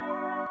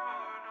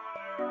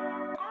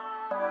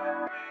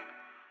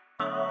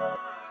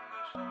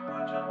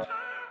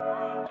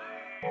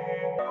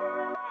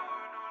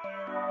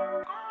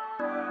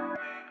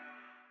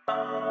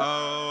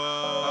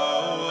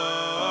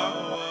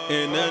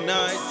In the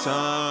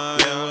nighttime,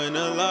 when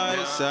the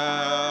lights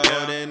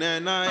out, in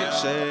that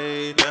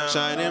nightshade,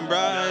 shining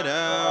bright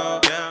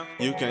out,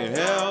 you can't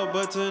help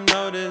but to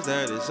notice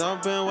that it's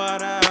open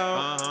wide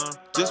out.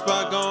 Just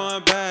by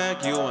going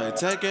back, you ain't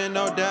taking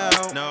no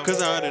doubt.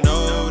 Cause I done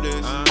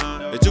noticed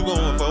that you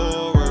going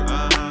forward,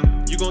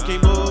 you gon'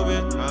 keep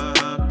moving,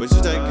 but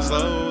you take it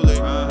slowly,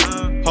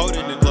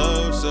 holding it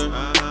closer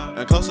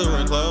and closer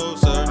and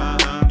closer.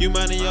 You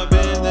minding your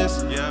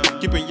business,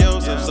 keeping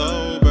yourself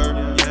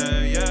sober.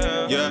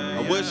 Yeah,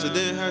 I wish I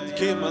didn't have to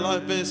keep my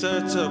life in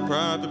such a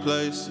private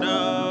place.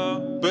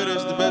 No, but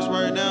it's the best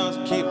right now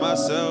to keep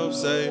myself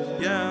safe.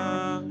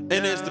 Yeah, and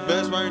it's the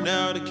best right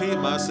now to keep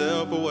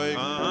myself awake.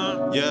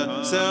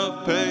 Yeah,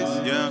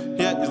 self-paced. Yeah,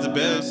 it's the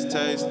best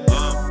taste.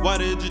 Why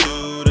did you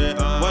do that?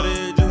 Why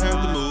did you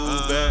have to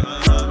move back?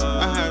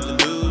 I had to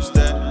lose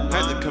that.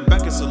 Had to come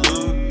back and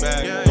salute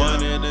back.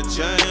 One in the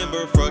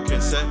chamber for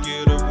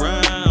consecutive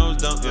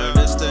rounds. Don't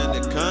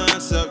understand the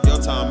concept. Your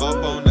time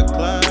up on the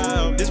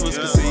cloud. This was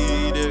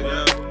conceded,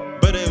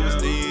 but it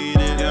was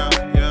needed.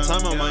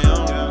 Time on my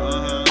own,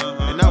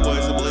 and I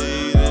wasn't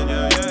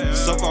bleeding.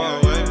 So far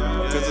away,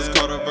 cause it's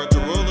called a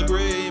virtual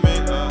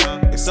agreement.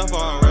 It's so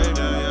far away,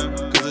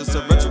 cause it's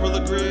a virtual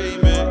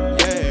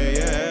agreement.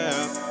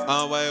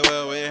 I'm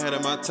way ahead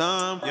of my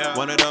time.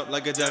 Want it up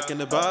like a jack in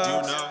the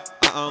box.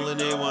 I only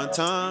need one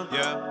time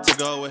to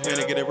go ahead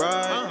and get it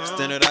right.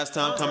 Standardized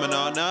time coming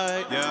all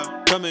night.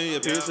 Come in a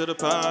piece of the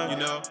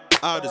pie.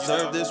 I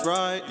deserve this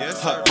right.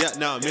 Yeah,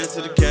 now I'm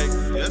into the cake.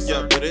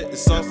 But it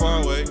is so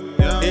far away.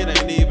 It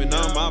ain't even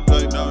on my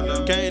plate.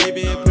 Can't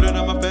even put it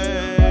on my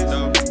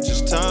face.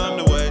 Just time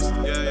to waste.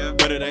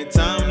 But it ain't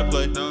time to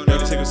play.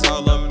 Dirty secrets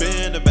all up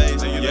in the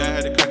base. Yeah, I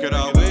had to crack it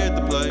all with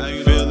the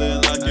play.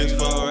 Feeling like it's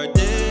for a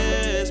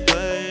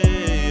display.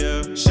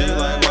 Shit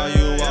like why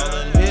you all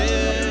in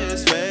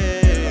his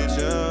face.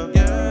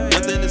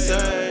 Nothing to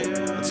say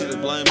until they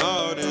blame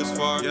all this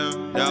far.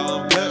 Now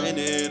I'm cutting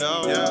it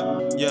off.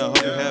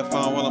 Hope you have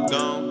fun while I'm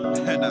gone.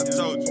 And I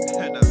told you.